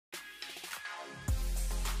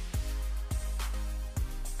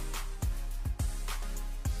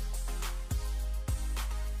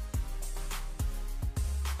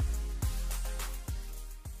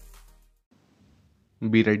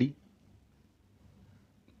Be ready.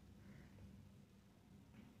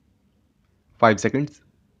 5 seconds.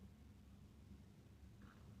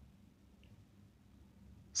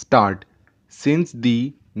 Start. Since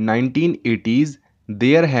the 1980s,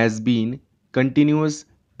 there has been continuous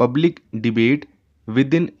public debate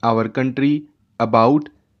within our country about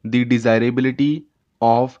the desirability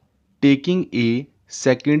of taking a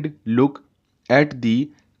second look at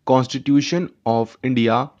the Constitution of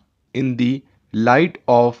India in the light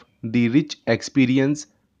of the rich experience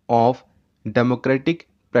of democratic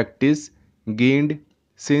practice gained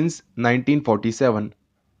since 1947.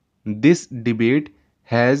 This debate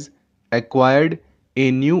has acquired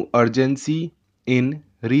a new urgency in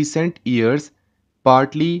recent years,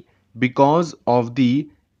 partly because of the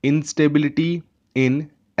instability in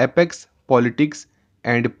apex politics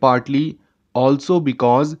and partly also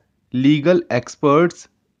because legal experts,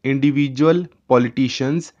 individual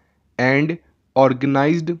politicians, and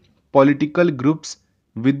organized political groups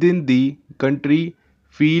within the country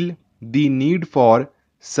feel the need for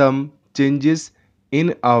some changes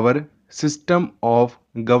in our system of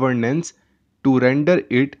governance to render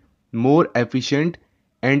it more efficient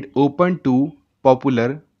and open to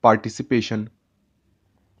popular participation.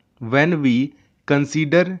 When we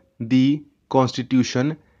consider the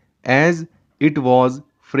Constitution as it was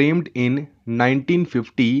framed in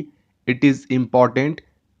 1950, it is important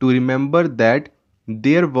to remember that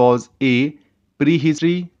there was a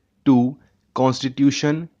prehistory to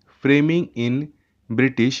Constitution framing in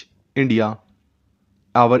British India.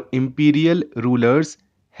 Our imperial rulers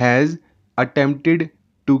has attempted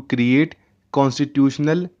to create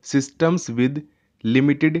constitutional systems with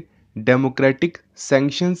limited democratic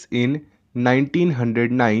sanctions in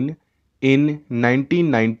 1909, in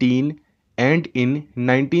 1919 and in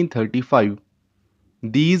 1935.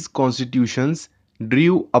 These constitutions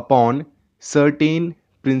drew upon certain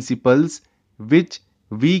principles which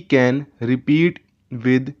we can repeat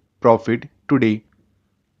with profit today.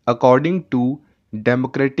 According to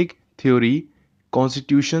democratic theory,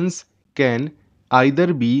 constitutions can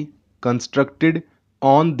either be constructed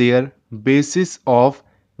on their basis of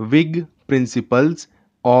Whig principles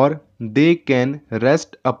or they can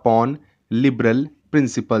rest upon liberal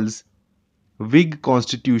principles. Whig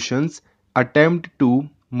constitutions attempt to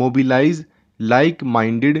mobilize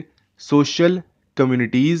like-minded social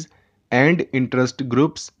communities and interest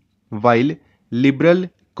groups, while liberal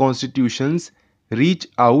constitutions reach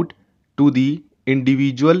out to the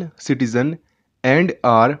individual citizen and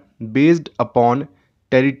are based upon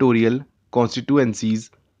territorial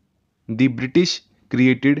constituencies. The British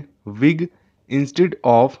created Whig instead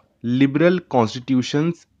of liberal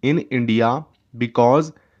constitutions in India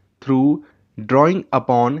because through drawing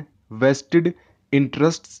upon vested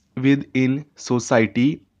interests within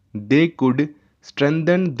society, they could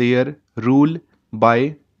strengthen their rule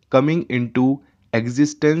by coming into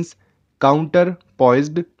existence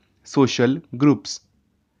counterpoised social groups.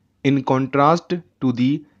 In contrast to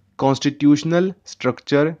the constitutional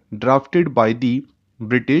structure drafted by the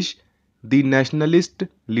British, the nationalist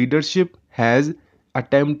leadership has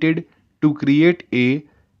attempted to create a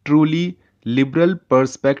truly liberal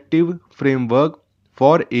perspective framework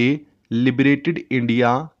for a liberated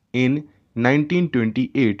India in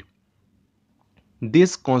 1928.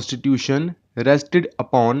 This constitution rested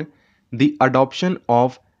upon the adoption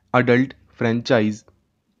of adult franchise.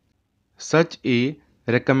 Such a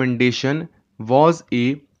recommendation was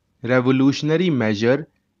a revolutionary measure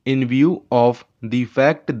in view of the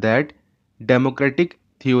fact that democratic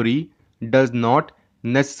theory does not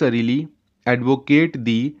necessarily advocate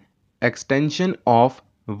the extension of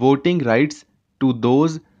voting rights to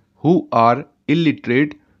those who are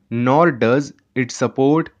illiterate, nor does it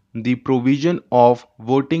support the provision of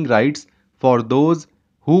voting rights for those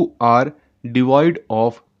who are devoid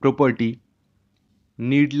of property.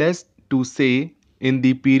 Needless to say, in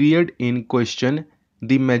the period in question,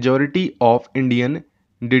 the majority of Indians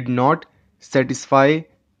did not satisfy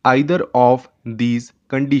either of these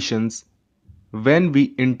conditions. When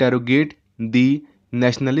we interrogate the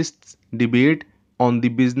nationalists' debate on the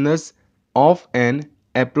business of an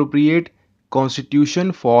appropriate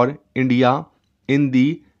constitution for India in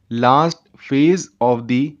the last phase of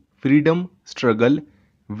the freedom struggle,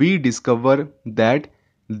 we discover that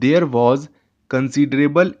there was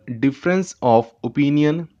considerable difference of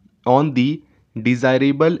opinion on the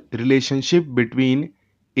desirable relationship between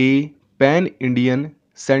a pan-Indian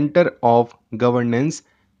center of governance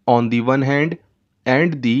on the one hand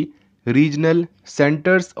and the regional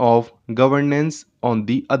centers of governance on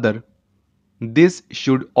the other. This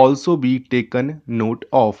should also be taken note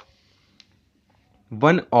of.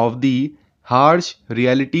 One of the harsh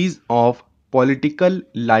realities of political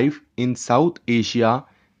life in South Asia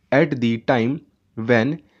at the time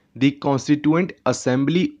when the Constituent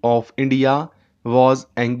Assembly of India was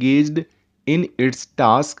engaged in its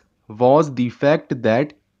task was the fact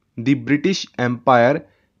that the British Empire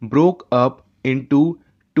broke up into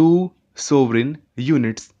two sovereign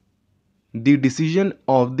units. The decision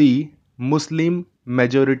of the Muslim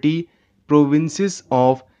majority provinces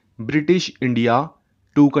of British India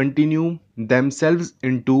to continue themselves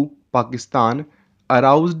into Pakistan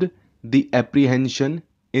aroused the apprehension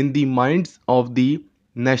in the minds of the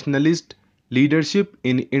nationalist leadership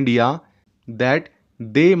in India that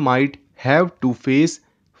they might have to face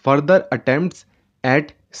further attempts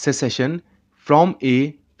at secession from a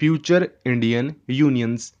future Indian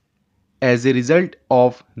unions. As a result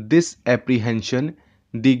of this apprehension,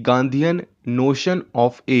 the Gandhian notion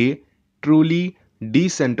of a truly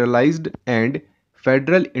decentralized and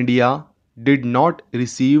federal India did not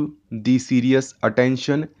receive the serious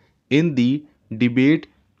attention in the debate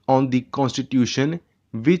on the constitution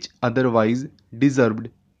which otherwise deserved.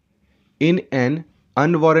 In an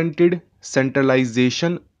unwarranted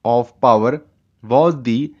centralization of power was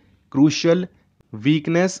the crucial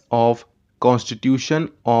weakness of Constitution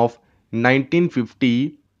of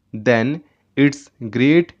 1950. Then its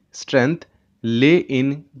great strength lay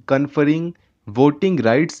in conferring voting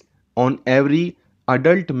rights on every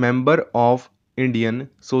adult member of Indian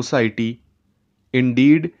society.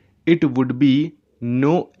 Indeed, it would be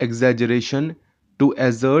no exaggeration to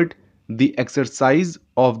assert the exercise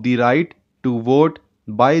of the right to vote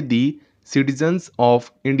by the citizens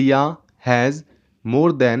of India has,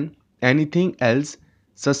 more than anything else,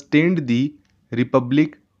 sustained the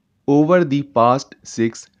Republic over the past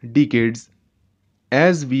 6 decades.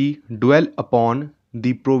 As we dwell upon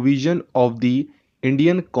the provision of the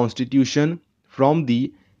Indian Constitution from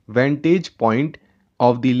the vantage point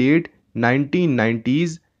of the late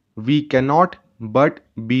 1990s, we cannot but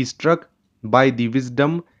be struck by the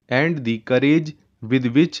wisdom and the courage with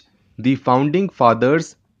which the founding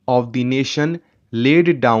fathers of the nation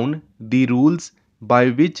laid down the rules by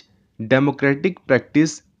which democratic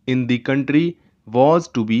practice in the country was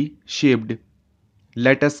to be shaped.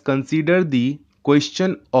 Let us consider the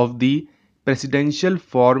question of the presidential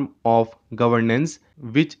form of governance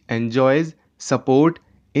which enjoys support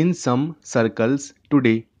in some circles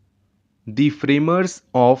today. The framers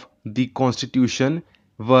of the Constitution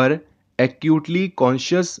were acutely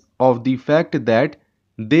conscious of the fact that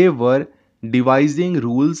they were devising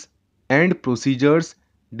rules and procedures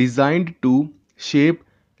designed to shape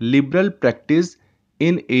liberal practice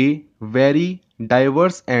in a very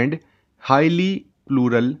diverse and highly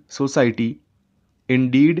plural society.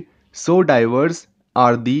 Indeed, so diverse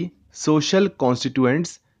are the social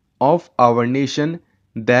constituents of our nation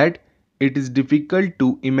that it is difficult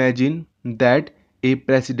to imagine that a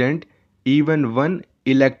president, even one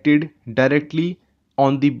elected directly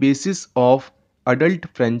on the basis of adult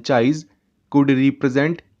franchise, could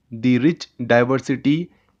represent the rich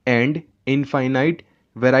diversity and infinite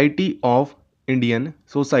variety of Indian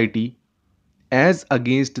society. As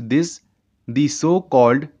against this, the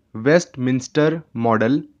so-called Westminster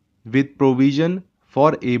model, with provision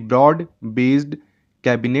for a broad-based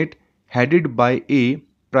cabinet headed by a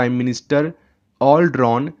prime minister, all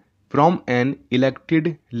drawn from an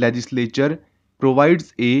elected legislature,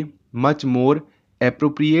 provides a much more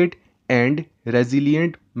appropriate and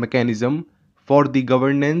resilient mechanism for the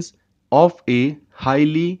governance of a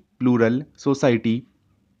highly plural society.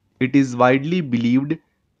 It is widely believed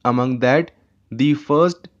among that the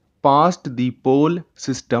first past the poll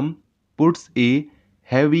system puts a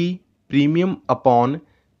heavy premium upon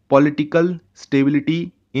political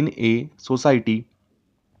stability in a society.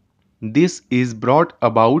 This is brought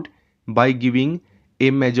about by giving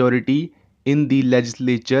a majority in the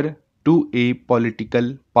legislature to a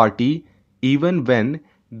political party even when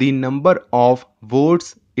the number of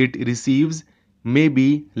votes it receives may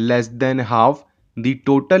be less than half the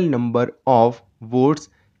total number of votes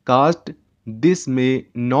cast. This may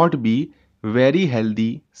not be very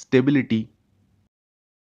healthy stability.